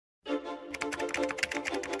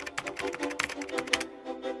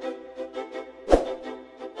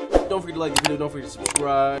Don't forget to like the video. Don't forget to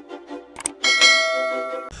subscribe.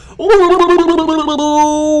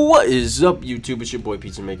 What is up, YouTube? It's your boy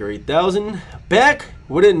Pizza Maker 8000 back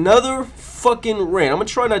with another fucking rant. I'm gonna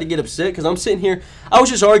try not to get upset because I'm sitting here. I was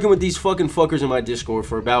just arguing with these fucking fuckers in my Discord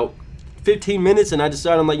for about 15 minutes, and I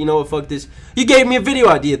decided, I'm like, you know what, fuck this. You gave me a video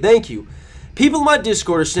idea, thank you. People in my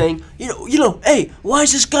Discord are saying, you know, hey, why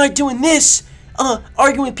is this guy doing this?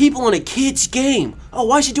 Arguing with people on a kid's game. Oh,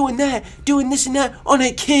 why is he doing that? Doing this and that on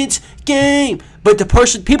a kid's game. But the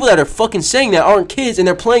people that are fucking saying that aren't kids, and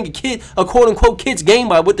they're playing a quote-unquote kid's game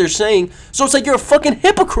by what they're saying. So it's like you're a fucking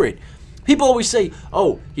hypocrite. People always say,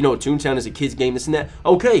 oh, you know, Toontown is a kid's game, this and that.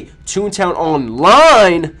 Okay, Toontown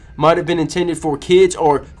Online might have been intended for kids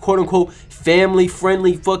or quote-unquote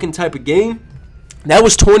family-friendly fucking type of game. That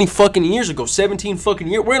was 20 fucking years ago, 17 fucking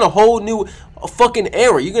years. We're in a whole new fucking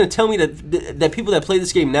era. You're gonna tell me that people that play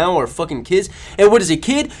this game now are fucking kids? And what is a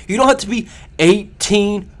kid? You don't have to be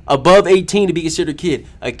 18, above 18 to be considered a kid.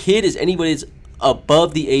 A kid is anybody that's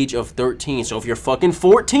above the age of 13. So if you're fucking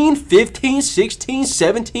 14, 15, 16,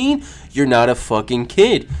 17, you're not a fucking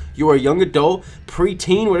kid. You're a young adult,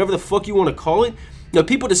 preteen, whatever the fuck you want to call it. Now,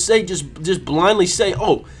 people to say, just blindly say,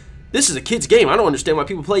 oh, this is a kid's game. I don't understand why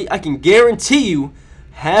people play. I can guarantee you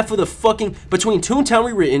half of the fucking, between Toontown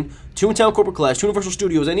Rewritten, Toontown Corporate Clash, Universal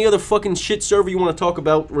Studios, any other fucking shit server you want to talk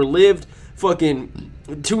about, Relived, fucking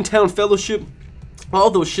Toontown Fellowship, all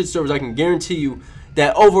those shit servers, I can guarantee you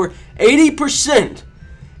that over 80%,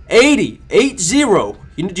 80, do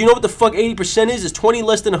you know what the fuck 80% is? It's 20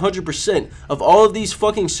 less than 100% of all of these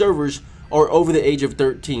fucking servers are over the age of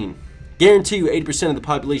 13. Guarantee you 80% of the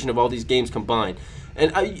population of all these games combined.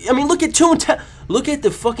 And I mean, look at Toontown. Look at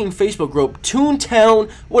the fucking Facebook group. Toontown,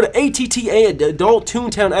 what, ATTA, Adult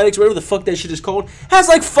Toontown Addicts, whatever the fuck that shit is called, has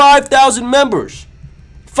like 5,000 members.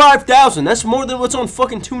 5,000. That's more than what's on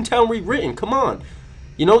fucking Toontown Rewritten. Come on.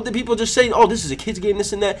 You know, the people just say, oh, this is a kid's game,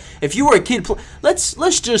 this and that. If you were a kid,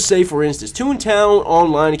 let's just say, for instance, Toontown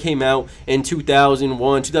Online came out in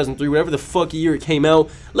 2001, 2003, whatever the fuck year it came out.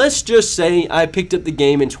 Let's just say I picked up the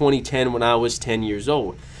game in 2010 when I was 10 years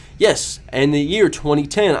old. Yes, in the year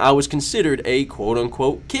 2010, I was considered a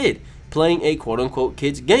quote-unquote kid, playing a quote-unquote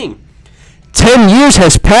kid's game. 10 years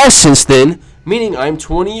has passed since then, meaning I'm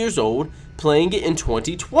 20 years old, playing it in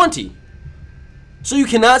 2020. So you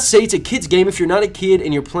cannot say it's a kid's game if you're not a kid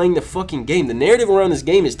and you're playing the fucking game. The narrative around this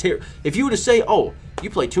game is terrible. If you were to say, oh,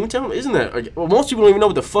 you play Toontown? Isn't that... Well, most people don't even know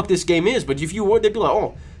what the fuck this game is, but if you were, they'd be like,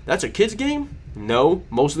 oh, that's a kid's game? No,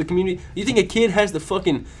 most of the community... Do you think a kid has the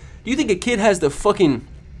fucking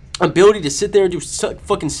ability to sit there and do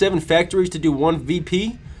fucking 7 factories to do 1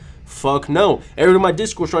 VP? Fuck no. Everyone in my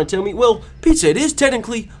Discord trying to tell me, well, Pizza, it is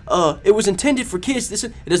technically, it was intended for kids.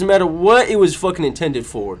 It doesn't matter what it was fucking intended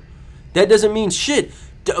for. That doesn't mean shit.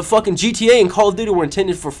 Fucking GTA and Call of Duty were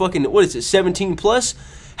intended for fucking, what is it, 17 plus?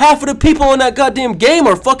 Half of the people in that goddamn game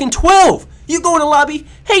are fucking 12. You go in the lobby,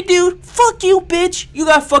 hey dude, fuck you, bitch. You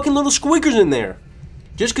got fucking little squeakers in there.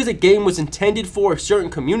 Just because a game was intended for a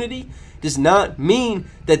certain community does not mean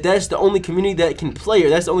that that's the only community that can play, or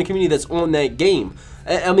that's the only community that's on that game.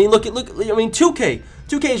 I mean, look, I mean, 2K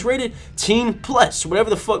is rated teen plus, whatever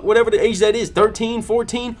the age that is, 13,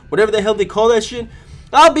 14, whatever the hell they call that shit.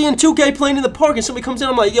 I'll be in 2K playing in the park, and somebody comes in,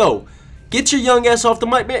 I'm like, yo, get your young ass off the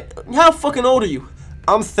mic, man. How fucking old are you?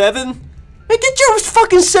 I'm 7. Man, get your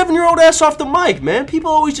fucking 7-year-old ass off the mic, man.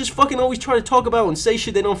 People always try to talk about and say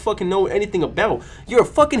shit they don't fucking know anything about. You're a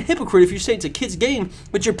fucking hypocrite if you say it's a kid's game,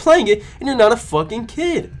 but you're playing it and you're not a fucking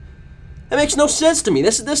kid. That makes no sense to me.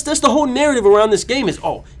 That's the whole narrative around this game is,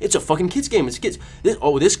 oh, it's a fucking kid's game. It's kids.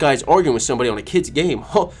 This guy's arguing with somebody on a kid's game.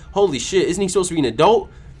 Oh, holy shit, isn't he supposed to be an adult?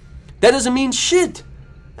 That doesn't mean shit.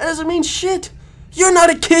 That doesn't mean shit. You're not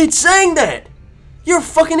a kid saying that. You're a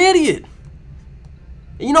fucking idiot.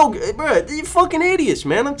 You know, bro, you fucking idiots,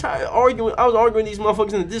 man. I'm tired of arguing. I was arguing with these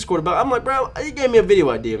motherfuckers in the Discord about. I'm like, bro, you gave me a video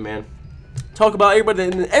idea, man. Talk about everybody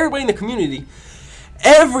in the community.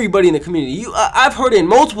 Everybody in the community. I've heard in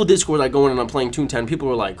multiple Discords I go in and I'm playing Toontown. People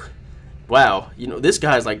are like, wow, you know, this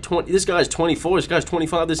guy's like 20. This guy's 24. This guy's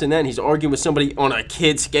 25. This and that. And he's arguing with somebody on a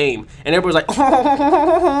kid's game, and everybody's like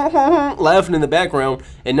laughing in the background,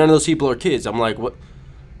 and none of those people are kids. I'm like, what?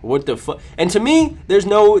 What the fuck? And to me, there's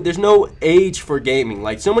no age for gaming.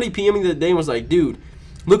 Like, somebody PMing the other day and was like, dude,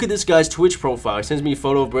 look at this guy's Twitch profile. He sends me a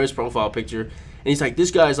photo of Brett's profile picture, and he's like, this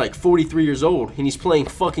guy's like 43 years old, and he's playing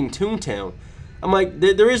fucking Toontown. I'm like,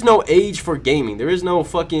 there is no age for gaming. There is no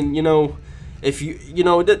fucking, you know, if you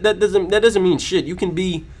know, that doesn't mean shit. You can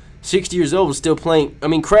be 60 years old and still playing. I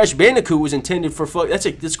mean, Crash Bandicoot was intended for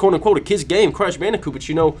that's quote unquote a kid's game, Crash Bandicoot, but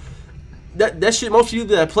you know, that shit, most people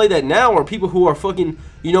that play that now are people who are fucking,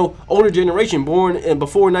 you know, older generation, born in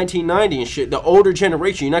before 1990 and shit. The older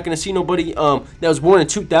generation. You're not gonna see nobody that was born in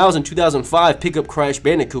 2000, 2005 pick up Crash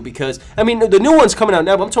Bandicoot, because I mean the new one's coming out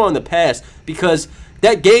now, but I'm talking in the past, because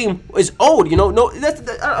that game is old. You know,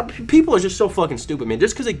 people are just so fucking stupid, man.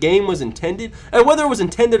 Just because a game was intended, and whether it was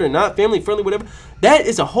intended or not, family friendly, whatever, that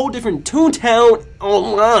is a whole different. Toontown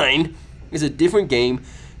Online is a different game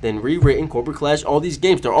than Rewritten, Corporate Clash. All these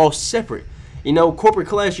games, they're all separate. You know, Corporate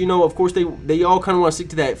Clash, you know, of course they all kind of want to stick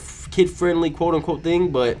to that kid-friendly quote-unquote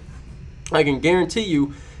thing, but I can guarantee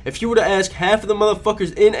you, if you were to ask half of the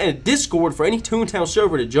motherfuckers in a Discord for any Toontown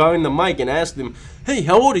server to join the mic and ask them, hey,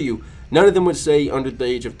 how old are you? None of them would say under the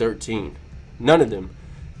age of 13. None of them.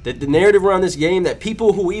 The narrative around this game, that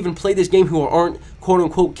people who even play this game who aren't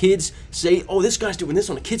quote-unquote kids say, oh, this guy's doing this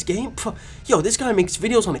on a kid's game? Yo, this guy makes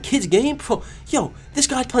videos on a kid's game? Yo, this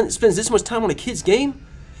guy spends this much time on a kid's game?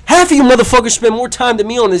 Half of you motherfuckers spend more time than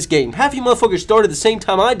me on this game. Half of you motherfuckers started the same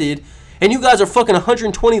time I did, and you guys are fucking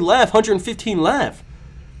 120 laugh, 115 laugh.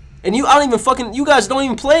 And you guys don't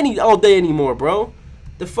even play all day anymore, bro.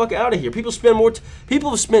 The fuck out of here. People spend more, people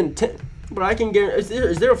have spent Bro, I can guarantee.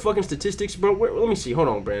 Is there a fucking statistics, bro? Let me see. Hold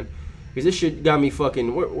on, Brand. Because this shit got me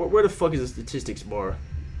fucking. Where the fuck is the statistics bar?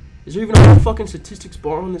 Is there even a fucking statistics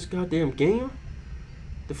bar on this goddamn game?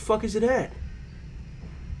 The fuck is it at?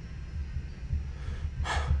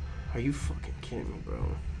 Are you fucking kidding me,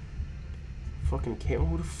 bro? Fucking camera.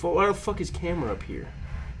 Why the fuck is camera up here?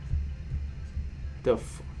 The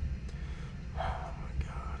fuck. Oh my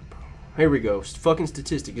god, bro. Here we go. Fucking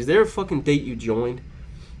statistic. Is there a fucking date you joined?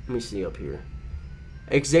 Let me see up here.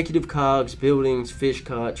 Executive cogs, buildings, fish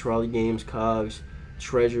caught, trolley games, cogs,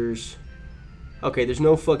 treasures. Okay, there's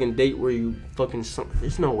no fucking date where you fucking.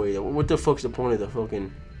 There's no way. What the fuck's the point of the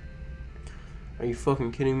fucking. Are you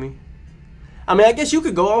fucking kidding me? I mean, I guess you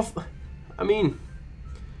could go off. I mean,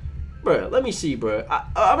 bro, let me see, bro.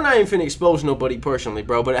 I'm not even finna expose nobody personally,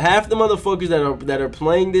 bro. But half the motherfuckers that are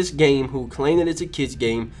playing this game, who claim that it's a kid's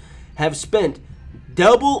game, have spent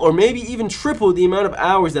double or maybe even triple the amount of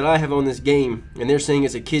hours that I have on this game, and they're saying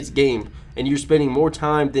it's a kid's game, and you're spending more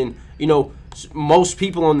time than, you know, most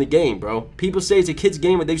people on the game, bro. People say it's a kid's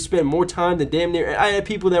game, but they've spent more time than damn near. I had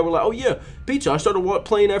people that were like, oh yeah, Pizza, I started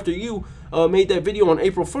playing after you made that video on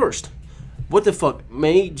April 1st. What the fuck?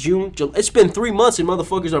 May, June, July. It's been 3 months and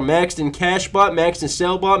motherfuckers are maxed in Cashbot, maxed in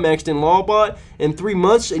Sellbot, maxed in Lawbot in 3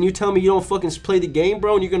 months, and you tell me you don't fucking play the game,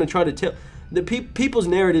 bro, and you're gonna try to tell. The people's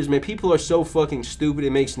narratives, man. People are so fucking stupid. It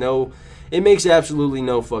makes absolutely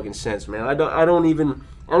no fucking sense, man. I don't even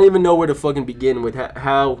know where to fucking begin with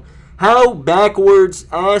how backwards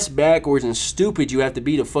and stupid you have to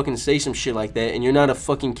be to fucking say some shit like that, and you're not a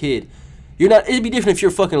fucking kid. You're not. It'd be different if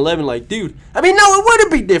you're fucking 11, like, dude. I mean, no, it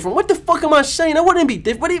wouldn't be different. What the fuck am I saying? It wouldn't be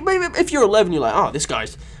different. But if you're 11, you're like, oh, this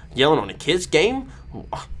guy's yelling on a kid's game.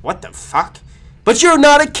 What the fuck? But you're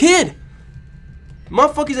not a kid.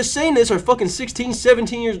 Motherfuckers are saying this are fucking 16,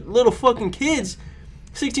 17 years little fucking kids,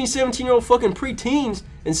 16, 17-year-old fucking preteens,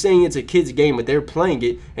 and saying it's a kid's game, but they're playing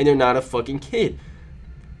it and they're not a fucking kid.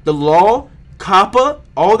 The law, COPPA,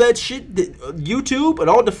 all that shit, YouTube, it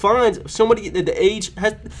all defines somebody that the age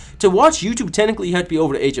has to watch YouTube. Technically, you have to be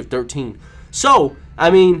over the age of 13. So, I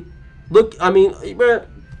mean, look, I mean, bruh,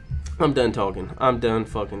 I'm done talking. I'm done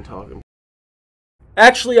fucking talking.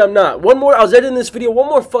 Actually, I'm not. One more. I was editing this video. One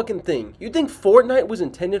more fucking thing. You think Fortnite was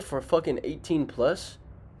intended for fucking 18 plus?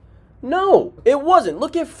 No, it wasn't.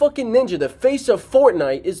 Look at fucking Ninja. The face of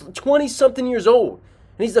Fortnite is 20-something years old.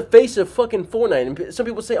 And he's the face of fucking Fortnite. And some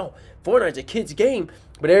people say, oh, Fortnite's a kid's game.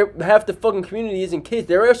 But half the fucking community isn't kids.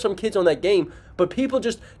 There are some kids on that game. But people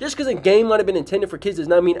just because a game might have been intended for kids does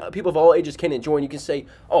not mean people of all ages can enjoy. And you can say,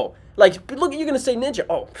 oh, like, look, you're going to say Ninja.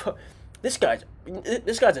 Oh, this guy's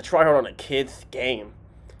a tryhard on a kid's game.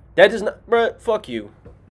 That does not, bruh, fuck you.